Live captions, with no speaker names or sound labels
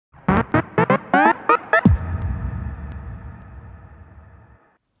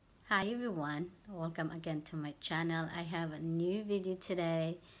Hi everyone, welcome again to my channel. I have a new video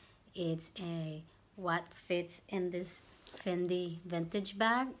today. It's a what fits in this Fendi vintage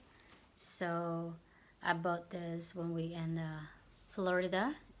bag. So I bought this when we in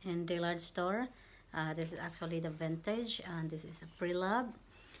Florida in Dillard store. This is actually the vintage and this is a pre-love.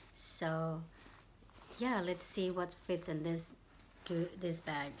 So yeah, let's see what fits in this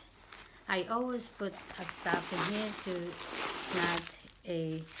bag. I always put a stuff in here to it's not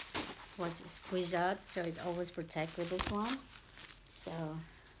a was squeezed out, so it's always protect with this one. So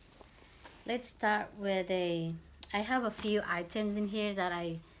let's start with I have a few items in here that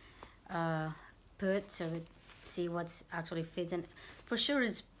I put so we see what's actually fits in. For sure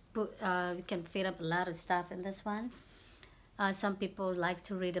it's we can fit up a lot of stuff in this one. Some people like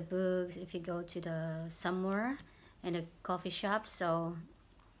to read the books if you go to the somewhere in a coffee shop, so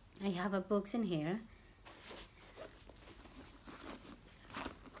I have a books in here.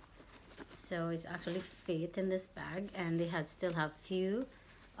 So it's actually fit in this bag, and they still have few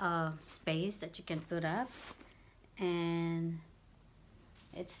space that you can put up. And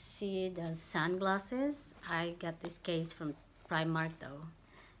let's see the sunglasses. I got this case from Primark though,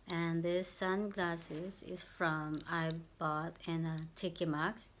 and this sunglasses is from I bought in a TK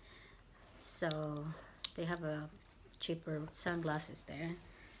Maxx. So they have a cheaper sunglasses there.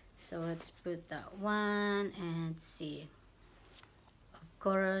 So let's put that one and see. Of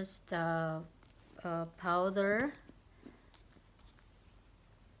course, the powder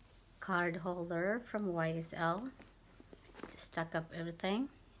card holder from YSL to stack up everything,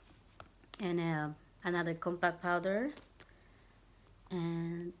 and another compact powder,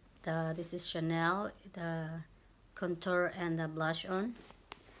 and this is Chanel, the contour and the blush on.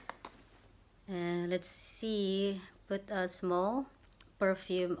 And let's see, put a small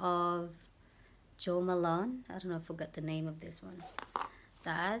perfume of Jo Malone. I don't know, I forgot the name of this one.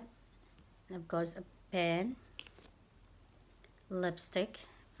 That, and of course a pen, lipstick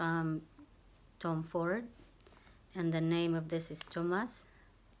from Tom Ford, and the name of this is Thomas.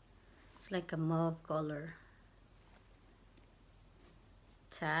 It's like a mauve color.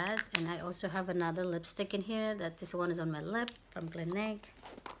 Tad, and I also have another lipstick in here. That this one is on my lip from Clinique.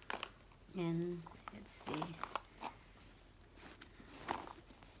 And let's see.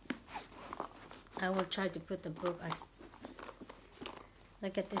 I will try to put the book as.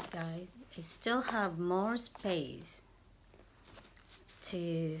 Look at this, guys. I still have more space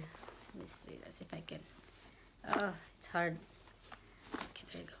to. Let's see. Let's see if I can. Oh, it's hard. Okay,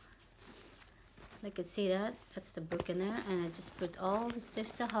 there you go. Like you see that? That's the book in there, and I just put all this. I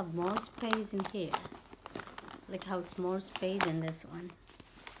still have more space in here. Look how it's more space in this one.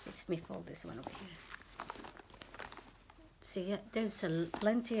 Let me fold this one over here. See, there's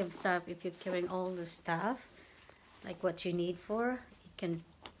plenty of stuff if you're carrying all the stuff, like what you need for. You can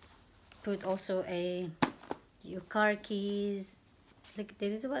put also your car keys. Like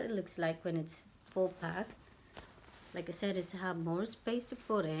this is what it looks like when it's full pack. Like I said, it's have more space to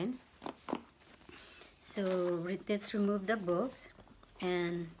put in. So let's remove the books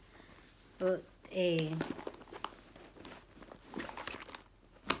and put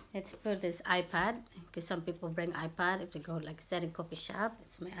let's put this iPad, because some people bring iPad if they go like set in coffee shop.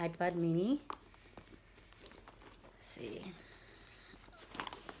 It's my iPad mini. Let's see,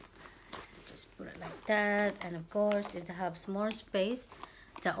 just put it like that, and of course this has more space.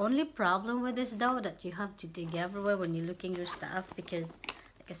 The only problem with this though, that you have to dig everywhere when you're looking your stuff, because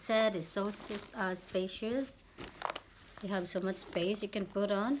like I said, it's so spacious. You have so much space you can put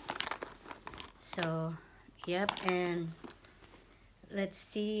on. So yep. And let's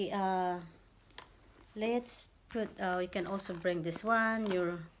see, let's put you can also bring this one,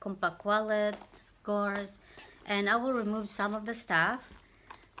 your compact wallet, of course. And I will remove some of the stuff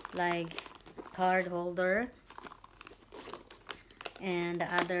like card holder and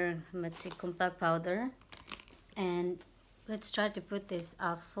the other, let's see, compact powder. And let's try to put this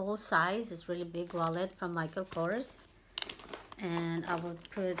full size, this really big wallet from Michael Kors. And I will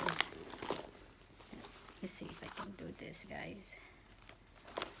put this. Let's see if I can do this, guys.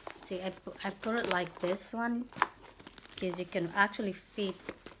 See, I put it like this one, because you can actually fit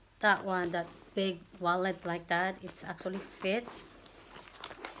that one, that big wallet like that. It's actually fit.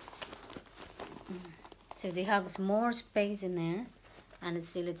 So they have more space in there. And let's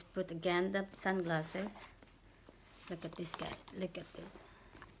see, let's put again the sunglasses. Look at this, guy. Look at this.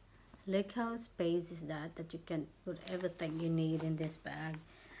 Look how space is that you can put everything you need in this bag.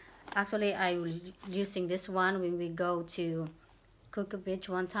 Actually, I was using this one when we go to Cocoa Beach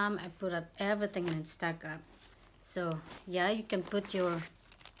one time. I put up everything and it stack up. So yeah, you can put your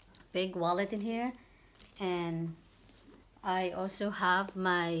big wallet in here, and I also have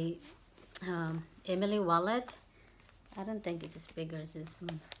my Emily wallet. I don't think it's as big as this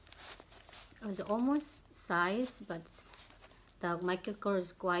one. It's almost size, but the Michael Kors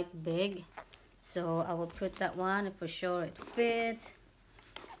is quite big, so I will put that one for sure. It fits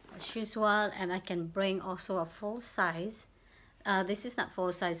as usual, and I can bring also a full size. This is not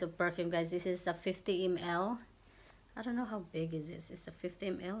full size of perfume, guys. This is a 50 ml. I don't know how big is this. It's a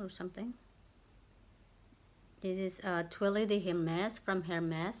 50 ml or something. This is Twilly de Hermes from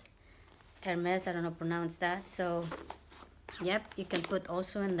Hermes. Hermes, I don't know pronounce that. So, yep, you can put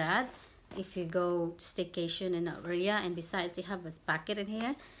also in that if you go staycation in an area. And besides, they have this packet in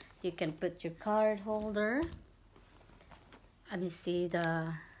here. You can put your card holder. Let me see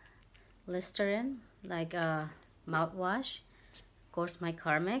the Listerine, like a mouthwash. Of course, my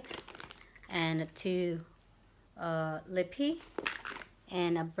Carmex. And 2 lippy.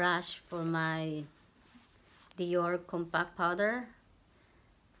 And a brush for my Dior compact powder.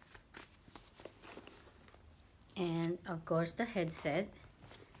 And of course the headset.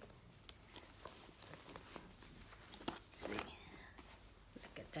 Let's see,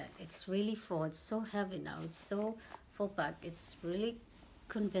 look at that. It's really full. It's so heavy now. It's so full pack. It's really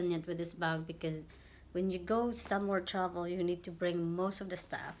convenient with this bag because when you go somewhere travel, you need to bring most of the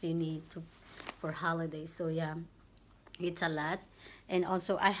stuff you need to for holidays. So yeah, it's a lot. And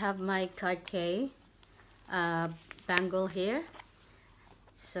also I have my Cartier bangle here,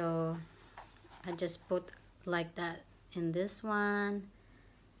 so I just put like that in this one.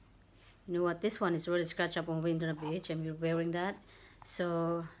 You know what, this one is really scratched up on winter beach and we're wearing that.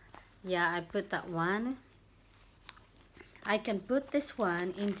 So yeah, I put that one. I can put this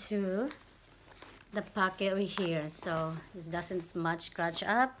one into the pocket right here, so this doesn't much scratch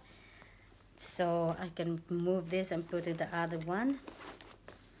up. So I can move this and put it the other one.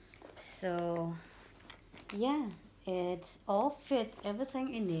 So yeah, it's all fit,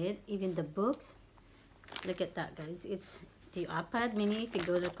 everything in it, even the books. Look at that, guys. It's the iPad mini if you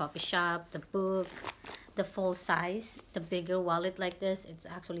go to the coffee shop, the books, the full size, the bigger wallet like this, it's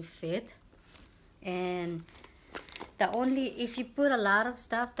actually fit. And the only, if you put a lot of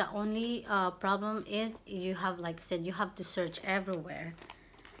stuff, the only problem is you have, like I said, you have to search everywhere.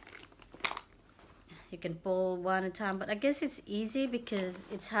 You can pull one at a time, but I guess it's easy because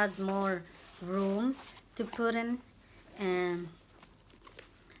it has more room to put in. And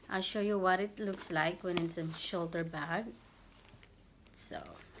I'll show you what it looks like when it's a shoulder bag. So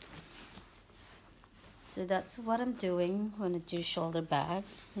that's what I'm doing when I do shoulder bag.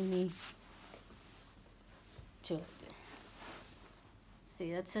 Let me do it.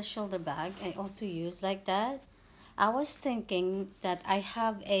 See, that's a shoulder bag. I also use like that. I was thinking that I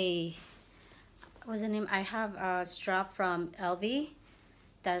have a, what's the name? I have a strap from LV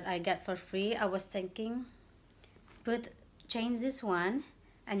that I got for free. I was thinking change this one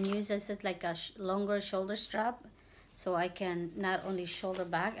and use this as like a longer shoulder strap, so I can not only shoulder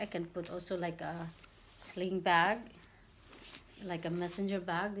bag, I can put also like a sling bag, like a messenger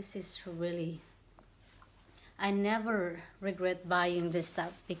bag. This is really, I never regret buying this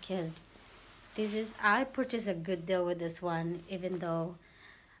stuff because this is, I purchased a good deal with this one, even though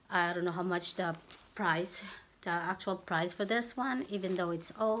I don't know how much the price, the actual price for this one, even though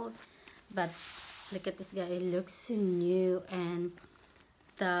it's old. But look at this guy, it looks so new. And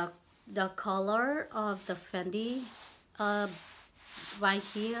the color of the Fendi right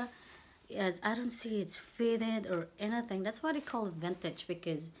here is, I don't see it's faded or anything. That's why they call it vintage,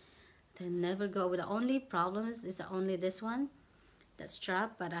 because they never go with. The only problem is only this one, the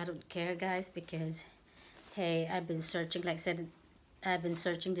strap. But I don't care, guys, because hey, I've been searching, like I said, I've been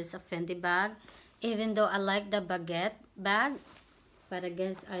searching this Fendi bag, even though I like the baguette bag. But I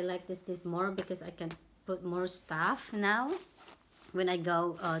guess I like this more because I can put more stuff now when I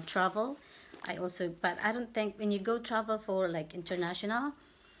go travel. I also, but I don't think when you go travel for like international,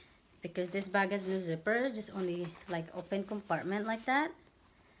 because this bag has no zipper, just only like open compartment like that.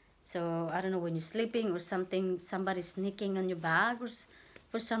 So I don't know, when you're sleeping or something, somebody's sneaking on your bag or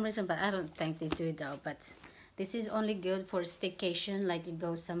for some reason, but I don't think they do it though. But this is only good for staycation, like you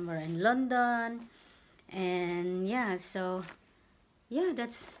go somewhere in London. And yeah, so yeah,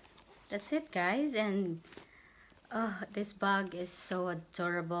 that's it, guys. And oh, this bag is so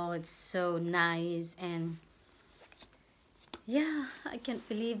adorable, it's so nice. And yeah, I can't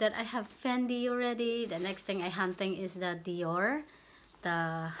believe that I have Fendi already. The next thing I'm hunting is the Dior,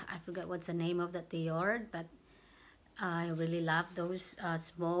 I forgot what's the name of that Dior, but I really love those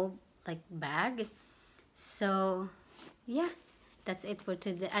small like bag. So yeah, that's it for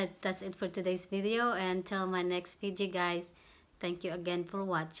today. That's it for today's video. Until my next video, guys, thank you again for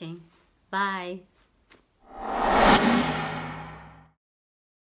watching. Bye.